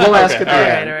at the end. We'll ask at the All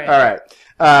end. right. All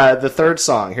right. The third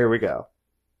song. Here we go.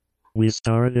 We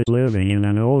started living in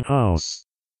an old house.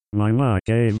 My ma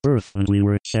gave birth and we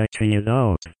were checking it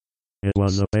out. It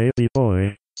was a baby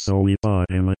boy, so we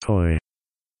bought him a toy.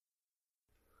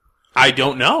 I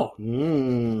don't know.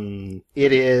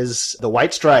 It is the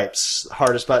White Stripes.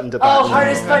 Hardest button to button. Oh,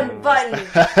 hardest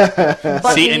button.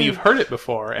 See, and you've heard it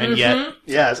before, and yet...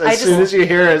 Yes, as soon as you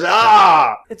hear it,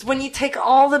 ah! It's when you take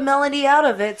all the melody out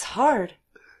of it, it's hard.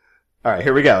 All right,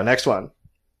 here we go. Next one.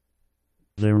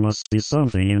 There must be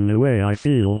something in the way I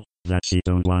feel that she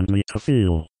don't want me to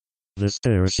feel. The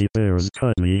stare she bears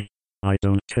cut me. I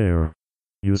don't care.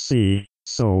 You see,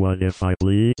 so what if I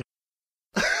bleed?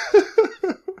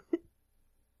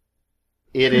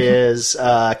 It is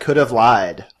Could Have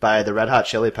Lied by the Red Hot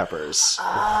Chili Peppers.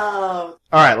 Oh.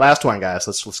 All right, last one, guys.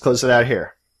 Let's close it out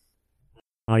here.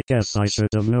 I guess I should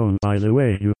have known by the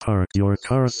way you parked your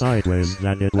car sideways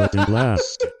that it wouldn't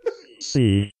last.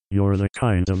 See, you're the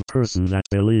kind of person that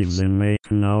believes in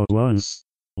making out once,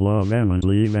 love them and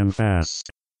leave them fast.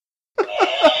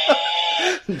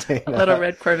 Little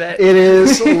Red Corvette. It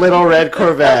is Little Red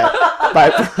Corvette by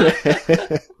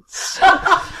Prince.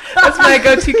 That's my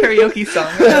go-to karaoke song.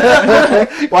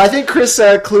 Well, I think Chris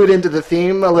clued into the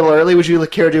theme a little early. Would you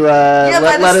care to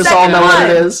let us all know what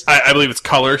it is? I believe it's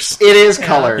Colors. It is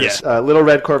Colors. Yeah. Little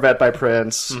Red Corvette by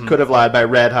Prince, Could Have Lied by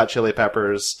Red Hot Chili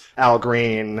Peppers, Al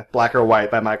Green, Black or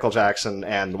White by Michael Jackson,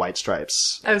 and White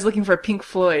Stripes. I was looking for Pink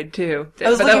Floyd, too. I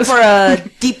was looking for a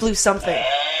Deep Blue Something.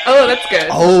 Oh, that's good.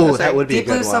 Oh, that would be a good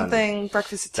one. Deep Blue Something,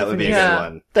 Breakfast at Tiffany's. That would be a good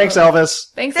one. Thanks,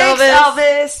 Elvis. Thanks, Elvis.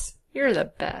 Elvis. You're the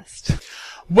best.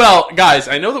 Well, guys,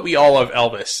 I know that we all love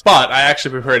Elvis, but I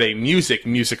actually prepared a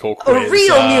musical quiz. A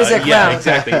real music Yeah, round.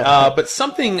 exactly. But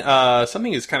something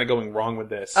is kind of going wrong with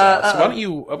this. So why don't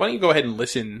you go ahead and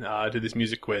listen to this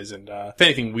music quiz, and if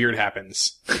anything weird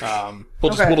happens,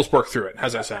 we'll just work through it.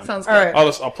 How's that sound? Sounds good.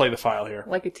 I'll play the file here.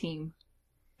 Like a team.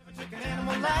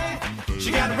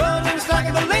 She got a run and a slack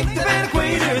of the length of an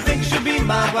equator. Thinks she'll be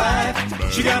my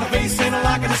wife. She got a face and a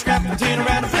lock and a scrap and tin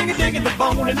around a finger digging the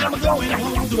bone. And I'm going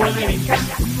home to her name.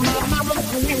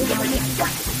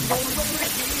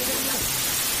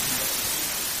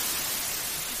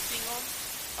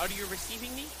 Are you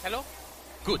receiving me? Hello?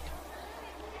 Good.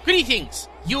 Greetings,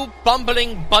 you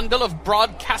bumbling bundle of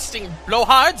broadcasting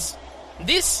blowhards.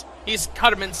 This is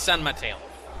Carmen San Mateo.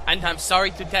 And I'm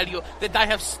sorry to tell you that I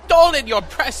have stolen your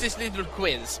precious little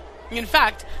quiz. In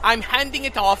fact, I'm handing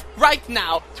it off right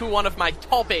now to one of my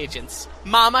top agents,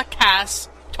 Mama Cass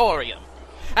Torium.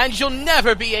 And you'll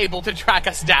never be able to track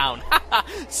us down.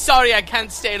 Sorry I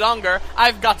can't stay longer.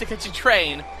 I've got to catch a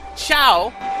train.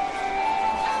 Ciao.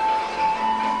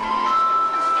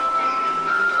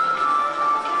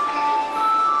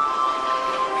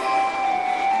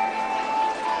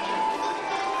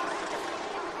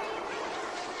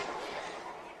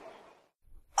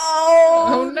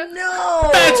 Oh, no.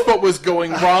 That's what was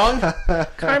going wrong.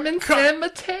 Carmen San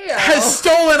Mateo has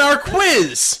stolen our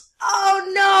quiz.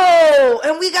 Oh, no.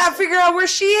 And we got to figure out where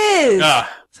she is.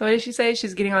 So what did she say?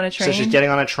 She's getting on a train? So she's getting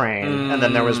on a train, and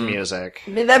then there was music.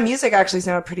 I mean, that music actually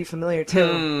sounded pretty familiar,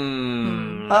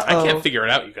 too. I can't figure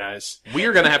it out, you guys. We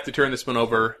are going to have to turn this one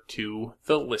over to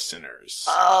the listeners.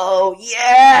 Oh,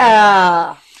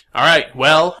 yeah. All right,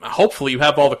 well, hopefully you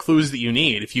have all the clues that you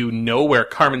need. If you know where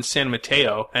Carmen San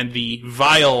Mateo and the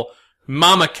vile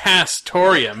Mama Cass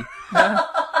Torium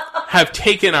have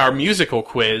taken our musical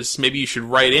quiz, maybe you should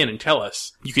write in and tell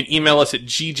us. You can email us at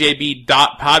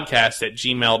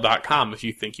gjb.podcast@gmail.com if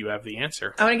you think you have the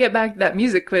answer. I want to get back to that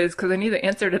music quiz because I need the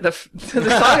answer to the song.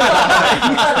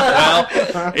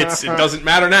 Well, it doesn't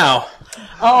matter now.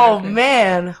 Oh,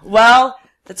 man. Well,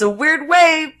 that's a weird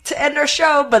way to end our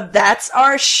show, but that's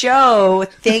our show.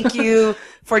 Thank you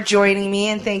for joining me,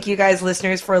 and thank you guys,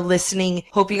 listeners, for listening.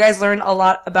 Hope you guys learned a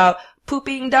lot about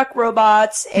pooping duck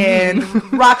robots and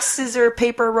rock, scissor,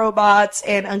 paper robots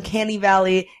and Uncanny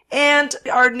Valley and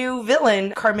our new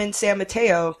villain, Carmen San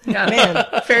Mateo. Yeah. Man.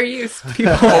 Fair use,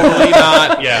 people. Totally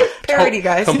not, yeah. Parody,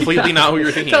 guys. Completely not who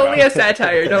you're thinking Totally about. a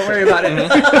satire. Don't worry about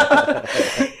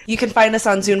it. You can find us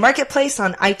on Zune Marketplace,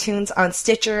 on iTunes, on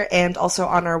Stitcher, and also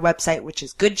on our website, which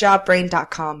is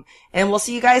goodjobbrain.com. And we'll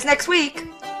see you guys next week.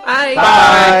 Bye.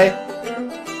 Bye.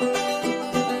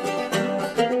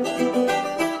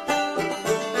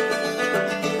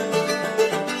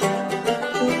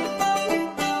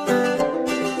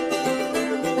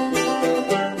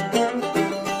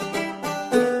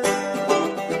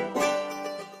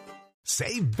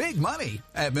 Save big money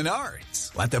at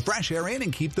Menards. Let the fresh air in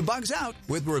and keep the bugs out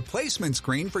with replacement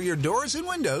screen for your doors and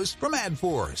windows from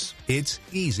AdForce. It's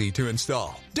easy to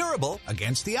install, durable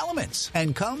against the elements,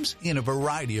 and comes in a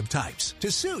variety of types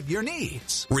to suit your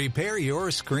needs. Repair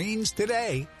your screens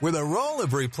today with a roll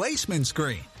of replacement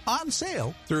screen on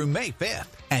sale through May 5th.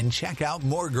 And check out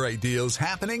more great deals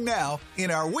happening now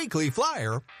in our weekly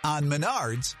flyer on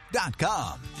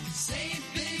Menards.com. Save